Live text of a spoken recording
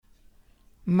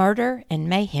Murder and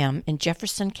Mayhem in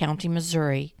Jefferson County,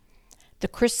 Missouri. The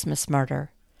Christmas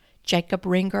Murder. Jacob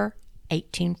Ringer,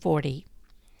 1840.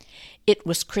 It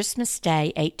was Christmas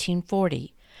Day,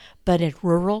 1840, but in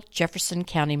rural Jefferson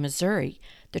County, Missouri,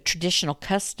 the traditional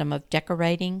custom of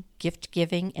decorating,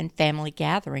 gift-giving, and family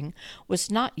gathering was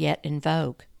not yet in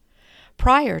vogue.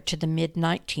 Prior to the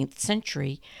mid-19th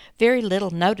century, very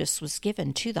little notice was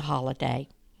given to the holiday.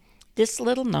 This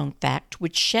little-known fact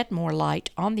would shed more light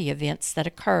on the events that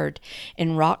occurred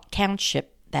in Rock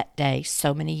Township that day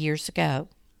so many years ago.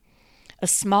 A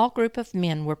small group of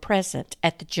men were present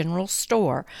at the general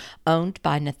store owned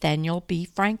by Nathaniel B.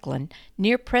 Franklin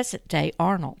near present-day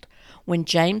Arnold when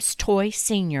James Toy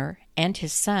Sr. and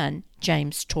his son,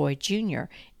 James Toy Jr.,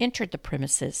 entered the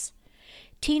premises.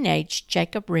 Teenage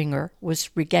Jacob Ringer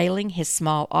was regaling his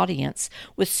small audience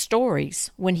with stories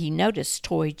when he noticed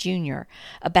Toy Jr.,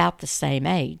 about the same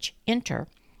age, enter,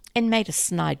 and made a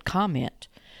snide comment.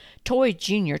 Toy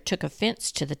Jr. took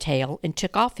offense to the tale and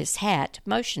took off his hat,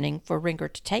 motioning for Ringer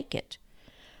to take it.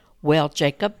 "Well,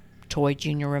 Jacob," Toy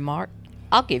Jr. remarked,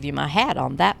 "I'll give you my hat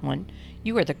on that one.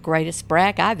 You are the greatest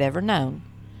brag I've ever known."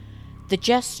 The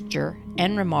gesture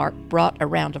and remark brought a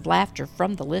round of laughter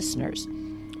from the listeners,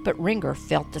 but Ringer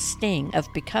felt the sting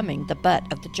of becoming the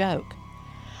butt of the joke.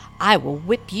 "I will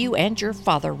whip you and your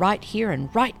father right here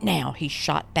and right now," he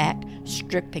shot back,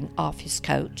 stripping off his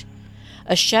coat.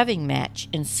 A shoving match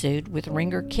ensued, with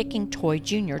Ringer kicking Toy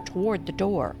Jr. toward the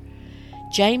door.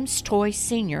 James Toy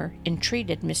Sr.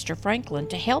 entreated Mr. Franklin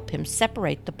to help him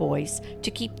separate the boys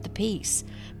to keep the peace,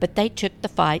 but they took the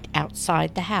fight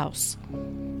outside the house.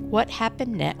 What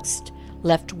happened next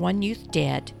left one youth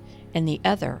dead and the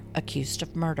other accused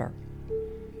of murder.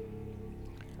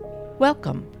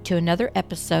 Welcome to another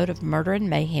episode of Murder and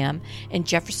Mayhem in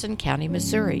Jefferson County,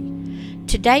 Missouri.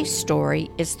 Today's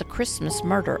story is the Christmas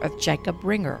murder of Jacob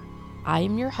Ringer. I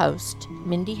am your host,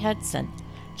 Mindy Hudson,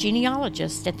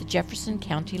 genealogist at the Jefferson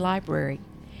County Library.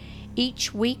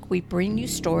 Each week we bring you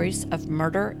stories of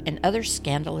murder and other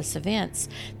scandalous events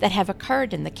that have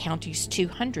occurred in the county's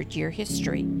 200-year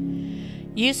history.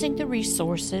 Using the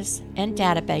resources and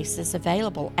databases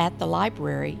available at the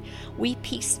library, we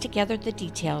piece together the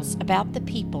details about the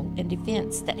people and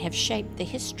events that have shaped the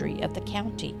history of the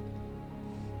county.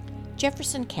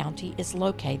 Jefferson County is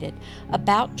located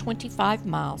about 25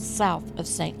 miles south of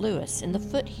St. Louis in the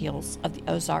foothills of the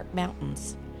Ozark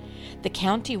Mountains. The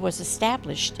county was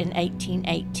established in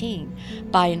 1818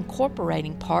 by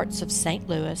incorporating parts of St.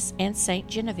 Louis and St.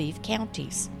 Genevieve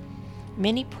counties.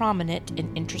 Many prominent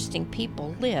and interesting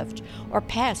people lived or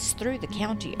passed through the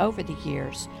county over the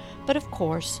years, but of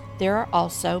course there are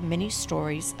also many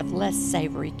stories of less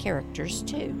savory characters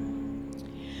too.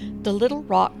 The Little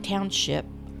Rock Township,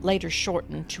 later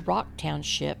shortened to Rock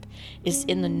Township, is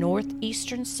in the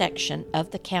northeastern section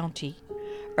of the county.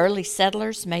 Early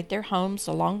settlers made their homes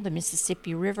along the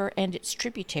Mississippi River and its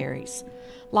tributaries.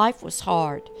 Life was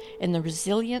hard, and the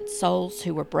resilient souls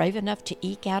who were brave enough to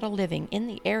eke out a living in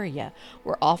the area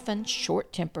were often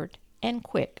short-tempered and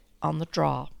quick on the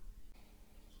draw.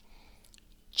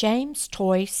 James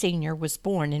Toy Sr. was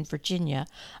born in Virginia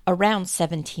around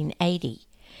 1780.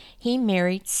 He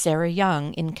married Sarah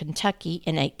Young in Kentucky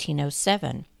in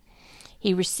 1807.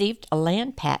 He received a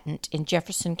land patent in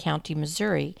Jefferson County,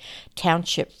 Missouri,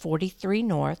 Township 43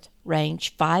 North,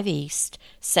 Range 5 East,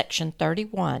 Section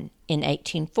 31, in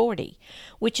 1840,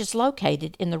 which is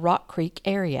located in the Rock Creek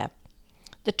area.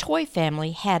 The Toy family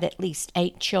had at least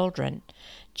 8 children.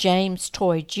 James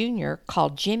Toy Jr.,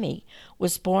 called Jimmy,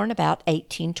 was born about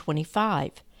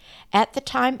 1825. At the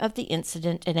time of the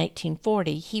incident in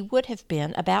 1840, he would have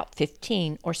been about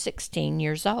 15 or 16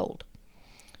 years old.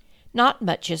 Not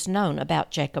much is known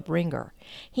about Jacob Ringer.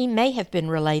 He may have been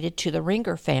related to the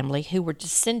Ringer family, who were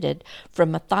descended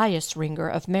from Matthias Ringer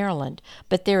of Maryland,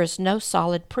 but there is no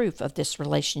solid proof of this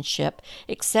relationship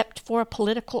except for a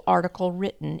political article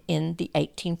written in the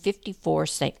 1854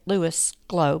 St. Louis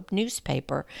Globe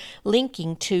newspaper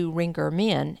linking 2 Ringer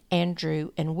men,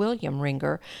 Andrew and William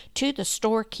Ringer, to the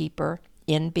storekeeper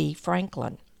N.B.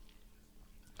 Franklin.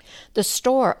 The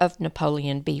store of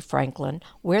Napoleon B. Franklin,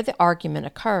 where the argument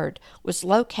occurred, was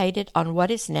located on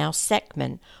what is now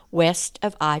Seckman, west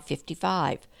of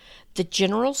I-55. The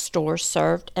general store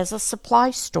served as a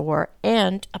supply store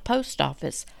and a post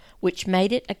office, which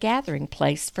made it a gathering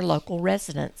place for local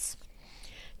residents.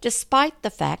 Despite the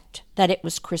fact that it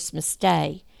was Christmas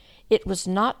Day, it was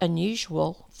not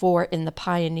unusual in the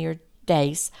pioneer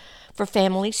days for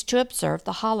families to observe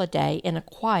the holiday in a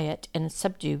quiet and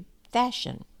subdued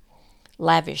fashion.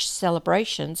 lavish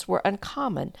celebrations were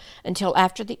uncommon until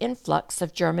after the influx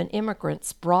of German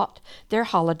immigrants brought their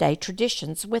holiday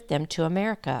traditions with them to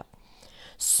America.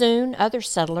 Soon other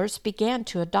settlers began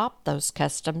to adopt those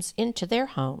customs into their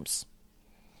homes.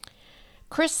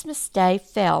 Christmas Day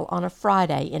fell on a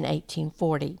Friday in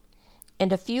 1840,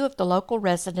 and a few of the local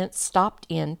residents stopped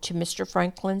in to Mr.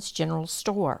 Franklin's general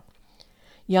store.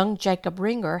 Young Jacob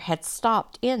Ringer had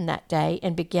stopped in that day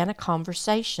and began a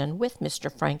conversation with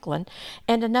Mr. Franklin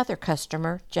and another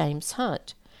customer, James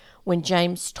Hunt, when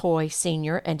James Toy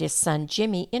Sr. and his son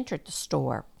Jimmy entered the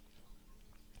store.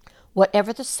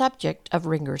 Whatever the subject of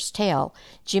Ringer's tale,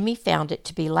 Jimmy found it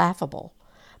to be laughable.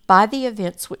 By the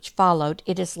events which followed,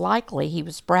 it is likely he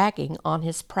was bragging on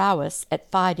his prowess at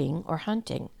fighting or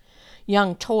hunting.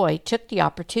 Young Toy took the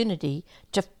opportunity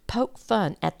to poke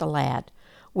fun at the lad,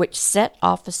 which set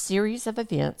off a series of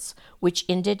events which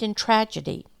ended in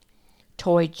tragedy.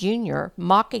 Toy Jr.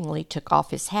 mockingly took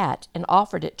off his hat and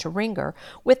offered it to Ringer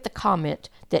with the comment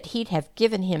that he'd have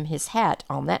given him his hat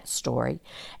on that story,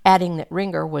 adding that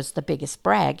Ringer was the biggest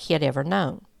brag he had ever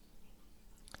known.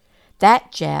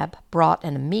 That jab brought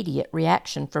an immediate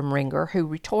reaction from Ringer, who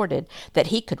retorted that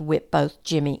he could whip both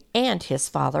Jimmy and his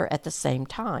father at the same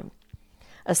time.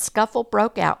 A scuffle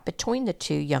broke out between the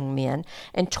two young men,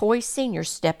 and Toy Sr.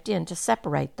 stepped in to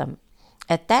separate them.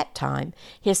 At that time,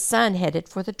 his son headed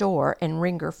for the door, and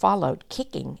Ringer followed,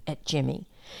 kicking at Jimmy.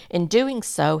 In doing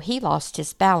so, he lost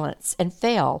his balance and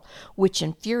fell, which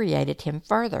infuriated him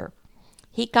further.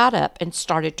 He got up and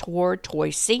started toward Toy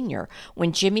Sr.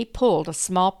 when Jimmy pulled a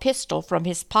small pistol from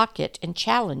his pocket and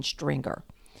challenged Ringer.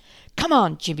 "Come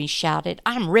on," Jimmy shouted.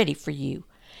 "I'm ready for you."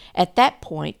 At that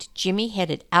point, Jimmy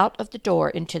headed out of the door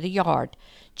into the yard.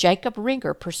 Jacob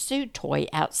Ringer pursued Toy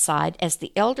outside as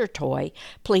the elder Toy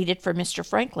pleaded for Mr.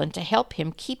 Franklin to help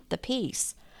him keep the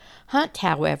peace. Hunt,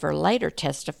 however, later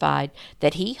testified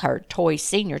that he heard Toy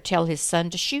Sr. tell his son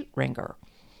to shoot Ringer.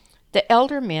 The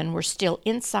elder men were still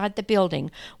inside the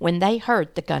building when they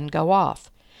heard the gun go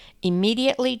off.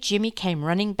 Immediately, Jimmy came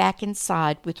running back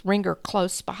inside with Ringer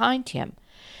close behind him.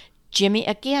 Jimmy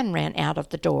again ran out of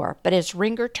the door, but as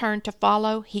Ringer turned to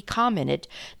follow, he commented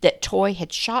that Toy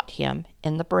had shot him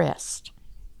in the breast.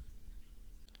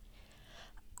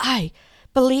 "I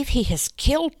believe he has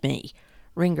killed me,"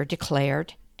 Ringer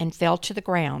declared, and fell to the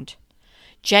ground.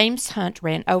 James Hunt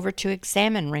ran over to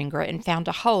examine Ringer and found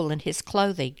a hole in his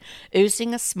clothing,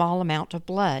 oozing a small amount of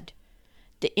blood.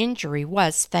 The injury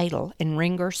was fatal, and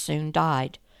Ringer soon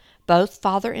died. Both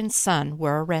father and son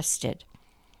were arrested.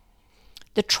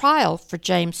 The trial for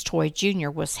James Toy Jr.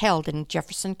 was held in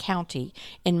Jefferson County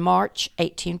in March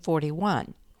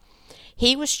 1841.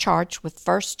 He was charged with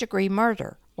first-degree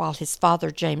murder, while his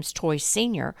father, James Toy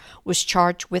Sr., was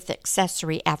charged with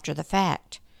accessory after the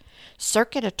fact.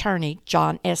 Circuit Attorney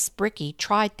John S. Brickey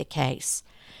tried the case.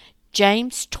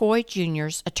 James Toy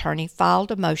Jr.'s attorney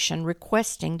filed a motion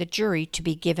requesting the jury to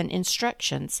be given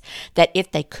instructions that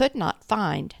if they could not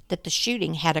find that the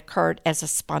shooting had occurred as a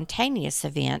spontaneous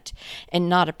event and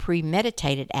not a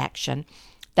premeditated action,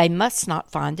 they must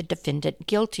not find the defendant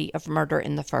guilty of murder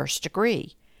in the first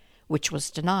degree, which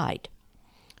was denied.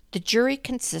 The jury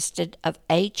consisted of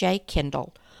A.J.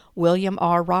 Kendall, William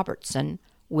R. Robertson,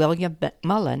 William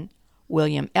McMullen,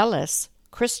 William Ellis,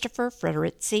 Christopher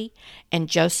Frederici, and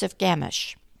Joseph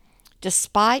Gamish.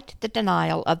 Despite the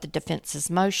denial of the defense's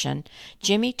motion,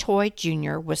 Jimmy Toy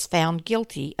Jr. was found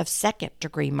guilty of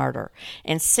second-degree murder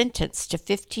and sentenced to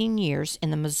 15 years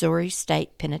in the Missouri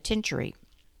State Penitentiary.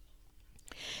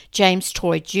 James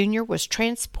Toy Jr. was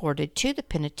transported to the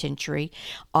penitentiary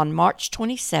on March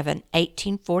 27,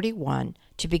 1841,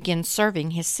 to begin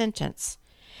serving his sentence.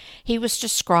 He was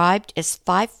described as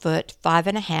 5 foot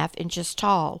 5½ inches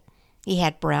tall. He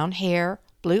had brown hair,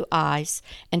 blue eyes,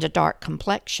 and a dark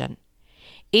complexion.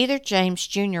 Either James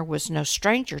Jr. was no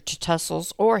stranger to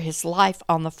tussles, or his life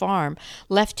on the farm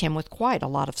left him with quite a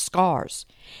lot of scars.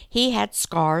 He had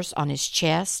scars on his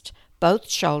chest, both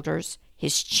shoulders,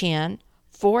 his chin,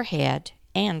 forehead,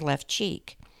 and left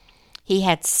cheek. He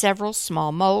had several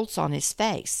small moles on his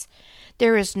face.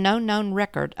 There is no known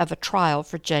record of a trial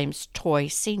for James Toy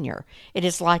Sr. It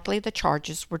is likely the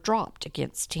charges were dropped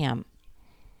against him.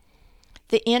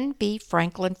 The N.B.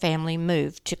 Franklin family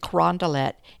moved to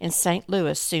Carondelet in St.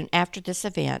 Louis soon after this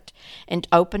event and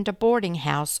opened a boarding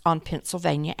house on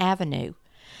Pennsylvania Avenue.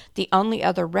 The only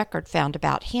other record found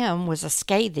about him was a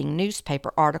scathing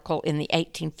newspaper article in the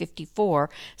 1854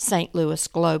 St. Louis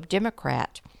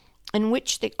Globe-Democrat, in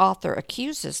which the author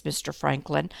accuses Mr.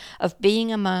 Franklin of being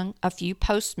among a few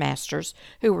postmasters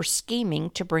who were scheming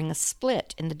to bring a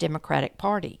split in the Democratic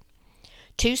Party.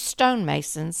 2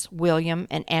 stonemasons, William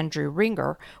and Andrew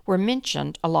Ringer, were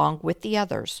mentioned along with the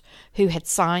others, who had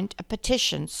signed a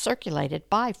petition circulated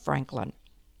by Franklin.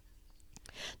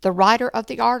 The writer of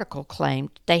the article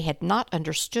claimed they had not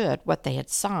understood what they had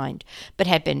signed, but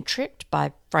had been tricked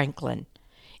by Franklin.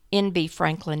 N.B.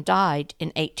 Franklin died in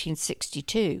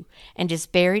 1862 and is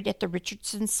buried at the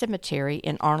Richardson Cemetery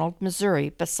in Arnold, Missouri,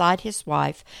 beside his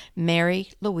wife,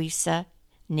 Mary Louisa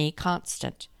Nee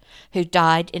Constant, who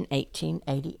died in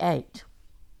 1888.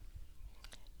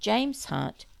 James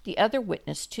Hunt, the other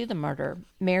witness to the murder,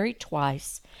 married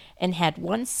twice and had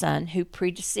one son who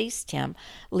predeceased him,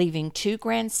 leaving 2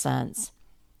 grandsons.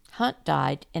 Hunt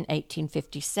died in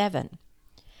 1857.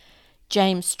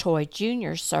 James Toy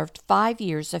Jr. served 5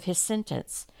 years of his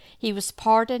sentence. He was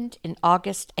pardoned in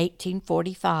August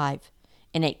 1845.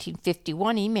 In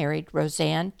 1851, he married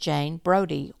Roseanne Jane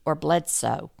Brody, or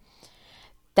Bledsoe.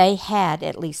 They had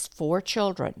at least 4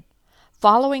 children.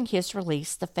 Following his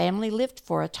release, the family lived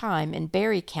for a time in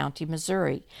Berry County,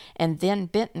 Missouri, and then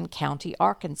Benton County,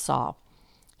 Arkansas.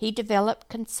 He developed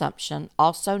consumption,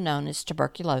 also known as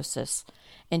tuberculosis,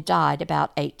 and died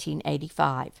about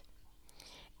 1885.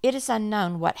 It is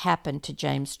unknown what happened to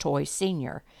James Toy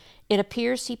Sr. It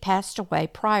appears he passed away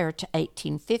prior to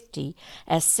 1850,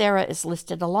 as Sarah is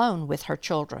listed alone with her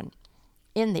children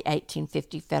in the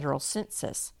 1850 federal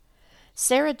census.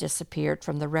 Sarah disappeared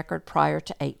from the record prior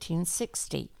to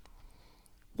 1860.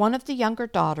 One of the younger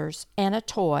daughters, Anna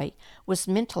Toy, was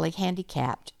mentally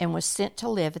handicapped and was sent to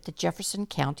live at the Jefferson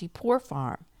County Poor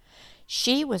Farm.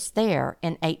 She was there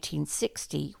in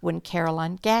 1860 when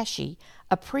Caroline Gashey,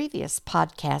 a previous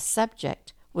podcast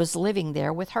subject, was living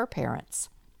there with her parents.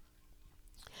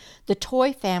 The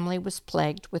Toy family was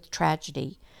plagued with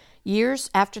tragedy. Years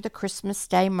after the Christmas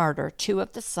Day murder, 2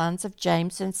 of the sons of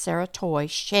James and Sarah Toy,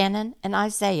 Shannon and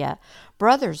Isaiah,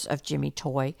 brothers of Jimmy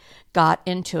Toy, got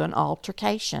into an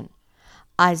altercation.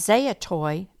 Isaiah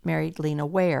Toy married Lena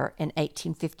Ware in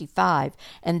 1855,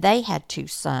 and they had 2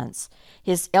 sons.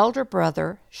 His elder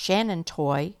brother, Shannon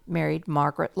Toy, married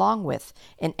Margaret Longwith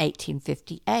in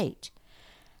 1858.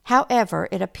 However,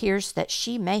 it appears that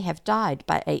she may have died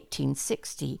by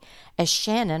 1860, as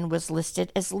Shannon was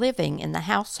listed as living in the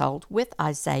household with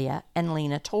Isaiah and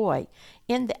Lena Toy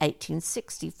in the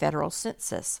 1860 federal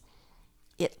census.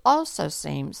 It also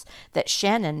seems that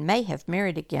Shannon may have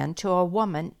married again to a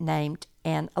woman named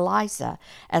Ann Eliza,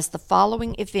 as the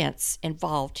following events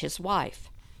involved his wife.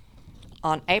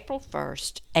 On April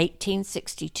 1st,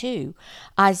 1862,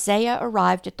 Isaiah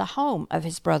arrived at the home of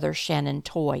his brother Shannon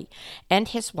Toy and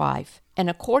his wife, and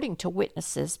according to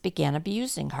witnesses, began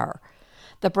abusing her.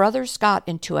 The brothers got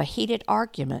into a heated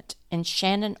argument, and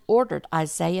Shannon ordered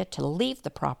Isaiah to leave the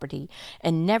property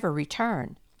and never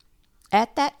return.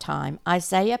 At that time,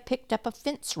 Isaiah picked up a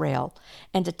fence rail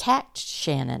and attacked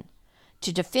Shannon.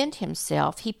 To defend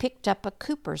himself, he picked up a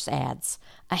Cooper's adze,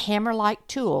 a hammer-like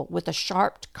tool with a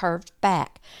sharp, curved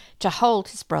back, to hold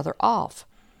his brother off.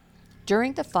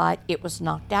 During the fight, it was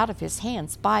knocked out of his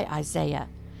hands by Isaiah.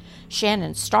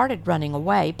 Shannon started running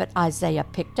away, but Isaiah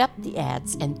picked up the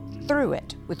adze and threw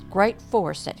it with great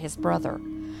force at his brother.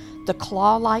 The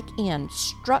claw-like end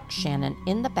struck Shannon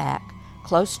in the back,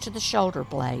 close to the shoulder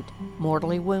blade,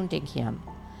 mortally wounding him.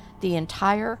 The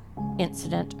entire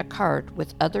incident occurred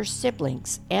with other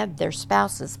siblings and their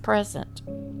spouses present.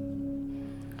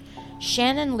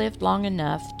 Shannon lived long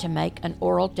enough to make an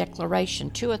oral declaration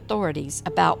to authorities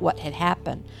about what had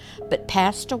happened, but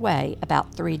passed away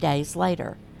about 3 days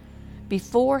later.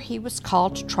 Before he was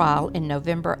called to trial in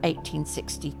November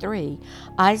 1863,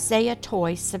 Isaiah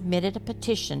Toy submitted a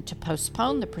petition to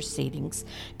postpone the proceedings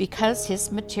because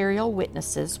his material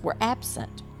witnesses were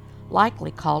absent,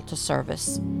 likely called to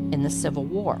service in the Civil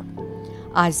War.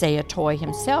 Isaiah Toy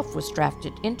himself was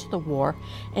drafted into the war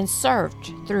and served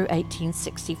through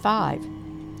 1865.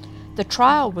 The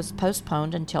trial was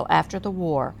postponed until after the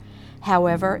war.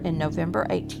 However, in November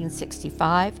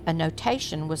 1865, a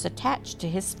notation was attached to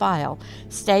his file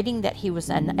stating that he was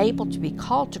unable to be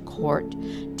called to court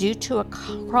due to a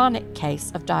chronic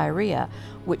case of diarrhea,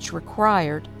 which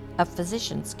required a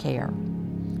physician's care.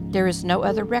 There is no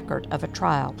other record of a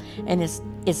trial, and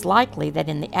is likely that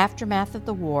in the aftermath of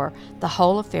the war, the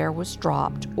whole affair was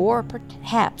dropped, or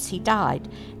perhaps he died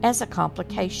as a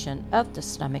complication of the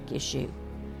stomach issue.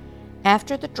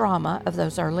 After the drama of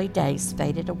those early days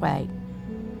faded away,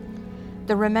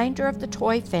 the remainder of the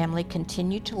Toy family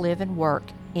continued to live and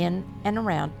work in and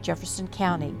around Jefferson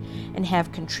County and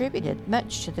have contributed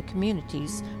much to the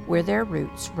communities where their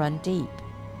roots run deep.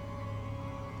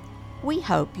 We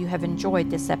hope you have enjoyed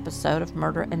this episode of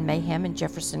Murder and Mayhem in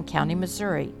Jefferson County,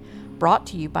 Missouri. brought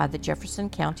to you by the Jefferson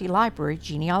County Library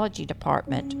Genealogy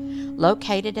Department,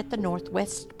 located at the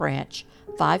Northwest Branch,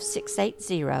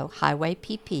 5680 Highway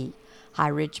PP, High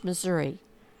Ridge, Missouri.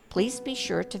 Please be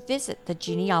sure to visit the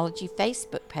Genealogy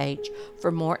Facebook page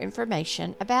for more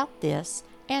information about this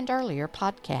and earlier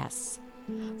podcasts.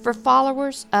 For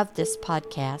followers of this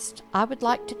podcast, I would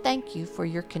like to thank you for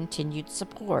your continued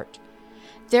support.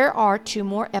 There are 2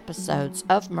 more episodes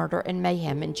of Murder and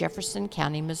Mayhem in Jefferson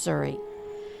County, Missouri.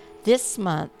 This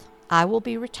month, I will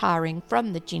be retiring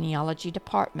from the Genealogy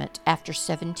Department after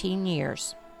 17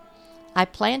 years. I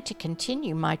plan to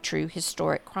continue my true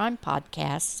historic crime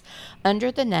podcasts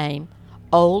under the name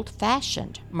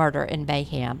Old-Fashioned Murder and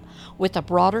Mayhem, with a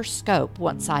broader scope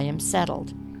once I am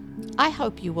settled. I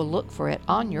hope you will look for it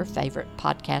on your favorite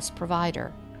podcast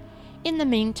provider. In the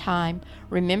meantime,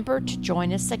 remember to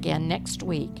join us again next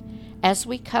week as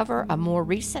we cover a more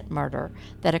recent murder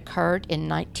that occurred in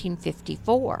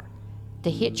 1954,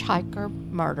 the hitchhiker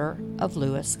murder of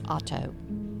Louis Otto.